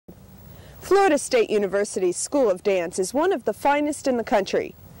Florida State University's School of Dance is one of the finest in the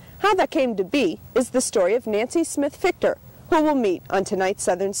country. How that came to be is the story of Nancy Smith Fichter, who we'll meet on tonight's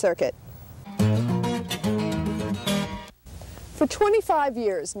Southern Circuit. For 25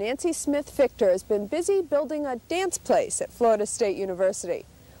 years, Nancy Smith Fichter has been busy building a dance place at Florida State University.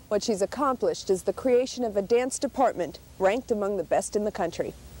 What she's accomplished is the creation of a dance department ranked among the best in the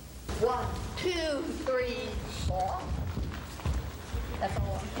country. 1, 2, 3, 4. That's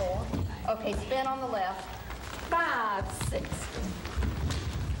all on 4. Okay, spin on the left. 5, 6.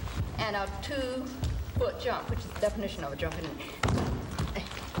 And a 2-foot jump, which is the definition of a jumping.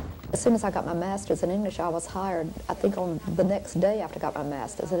 As soon as I got my master's in English, I was hired, I think on the next day after I got my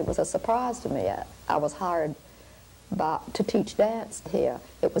master's, and it was a surprise to me. I was hired to teach dance here.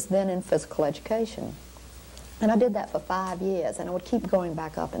 It was then in physical education. And I did that for 5 years, and I would keep going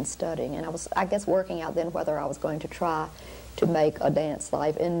back up and studying. And I was, I guess, working out then whether I was going to try to make a dance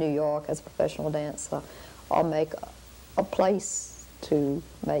life in New York as a professional dancer or make a place to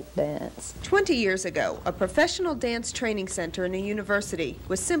make dance. 20 years ago, a professional dance training center in a university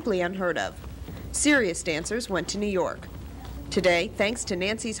was simply unheard of. Serious dancers went to New York. Today, thanks to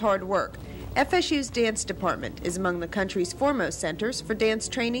Nancy's hard work, FSU's dance department is among the country's foremost centers for dance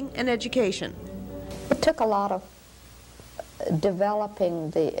training and education. It took a lot of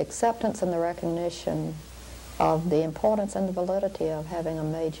developing the acceptance and the recognition of the importance and the validity of having a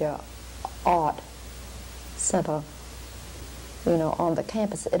major art center, you know, on the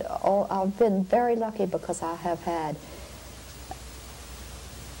campus. I've been very lucky because I have had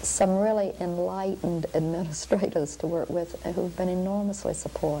some really enlightened administrators to work with who've been enormously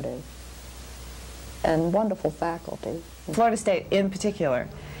supportive, and wonderful faculty. Florida State in particular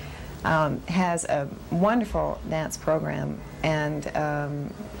has a wonderful dance program and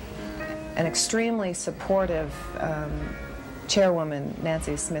an extremely supportive chairwoman,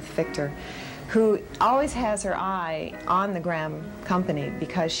 Nancy Smith Fichter, who always has her eye on the Graham Company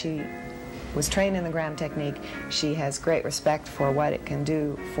because she was trained in the Graham technique. She has great respect for what it can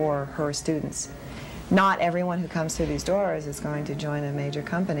do for her students. Not everyone who comes through these doors is going to join a major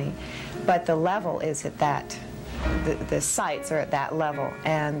company, but the level is at that. The sites are at that level,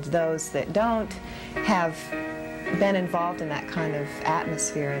 and those that don't have been involved in that kind of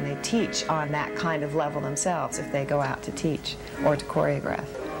atmosphere, and they teach on that kind of level themselves if they go out to teach or to choreograph.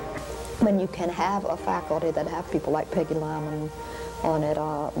 When you can have a faculty that have people like Peggy Lyman on it,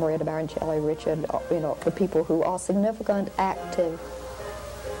 Maria de Baroncelli, Richard, you know, for people who are significant, active,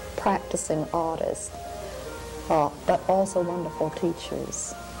 practicing artists, but also wonderful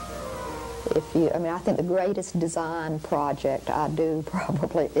teachers. I think the greatest design project I do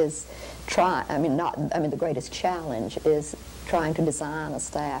probably is the greatest challenge is trying to design a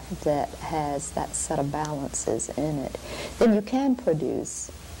staff that has that set of balances in it. Then you can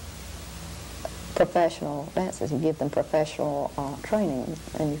produce professional dancers. You give them professional training,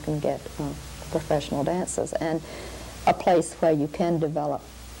 and you can get professional dancers, and a place where you can develop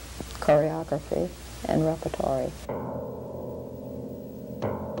choreography and repertory.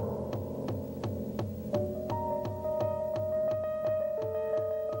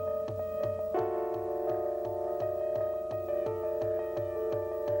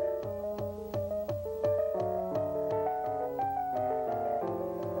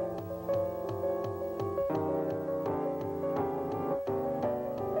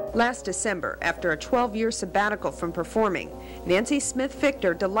 Last December, after a 12-year sabbatical from performing, Nancy Smith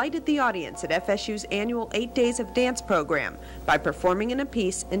Fichter delighted the audience at FSU's annual 8 Days of Dance program by performing in a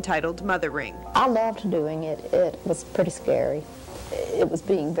piece entitled Mother Ring. I loved doing it. It was pretty scary. It was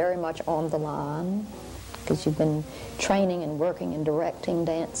being very much on the line, because you've been training and working and directing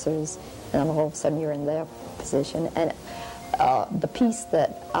dancers, and all of a sudden you're in their position. And the piece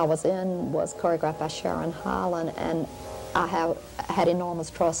that I was in was choreographed by Sharon Hyland, and I had enormous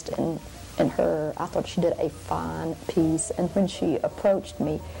trust in her. I thought she did a fine piece, and when she approached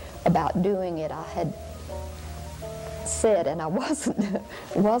me about doing it, I had said, and I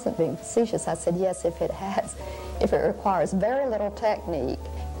wasn't being facetious, I said, yes, if it requires very little technique,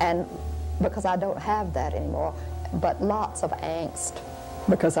 and because I don't have that anymore, but lots of angst,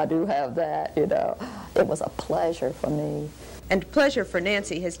 because I do have that, you know. It was a pleasure for me. And pleasure for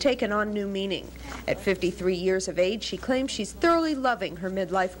Nancy has taken on new meaning. At 53 years of age, she claims she's thoroughly loving her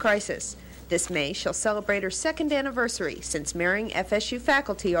midlife crisis. This May, she'll celebrate her 2nd anniversary since marrying FSU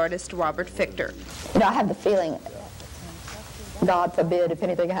faculty artist Robert Fichter. You know, I have the feeling, God forbid if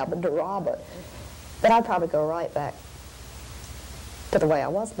anything happened to Robert, that I'd probably go right back to the way I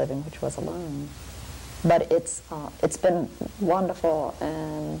was living, which was alone. But it's been wonderful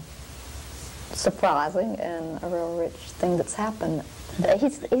and surprising and a real rich thing that's happened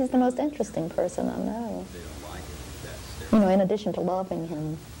He's the most interesting person I know. You know, in addition to loving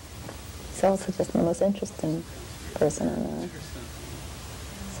him, he's also just the most interesting person I know.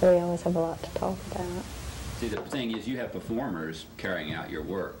 So we always have a lot to talk about. See, the thing is, you have performers carrying out your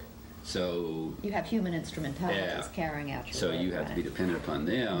work. So you have human instrumentalities carrying out your so work, you have to be dependent upon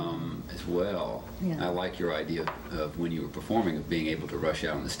them as well. Yeah. I like your idea of when you were performing, of being able to rush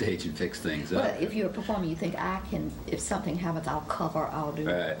out on the stage and fix things up. Well, if you're a performer, you think, I can, if something happens, I'll cover, I'll do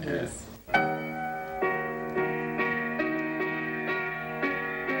this.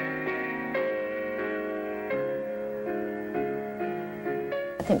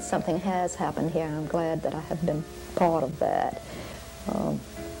 I think something has happened here, and I'm glad that I have been part of that.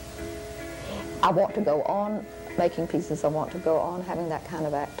 I want to go on making pieces. I want to go on having that kind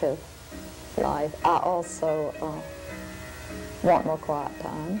of active life. I also want more quiet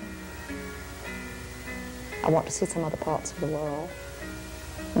time. I want to see some other parts of the world,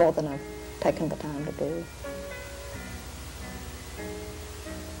 more than I've taken the time to do.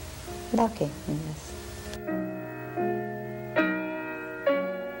 Lucky, yes.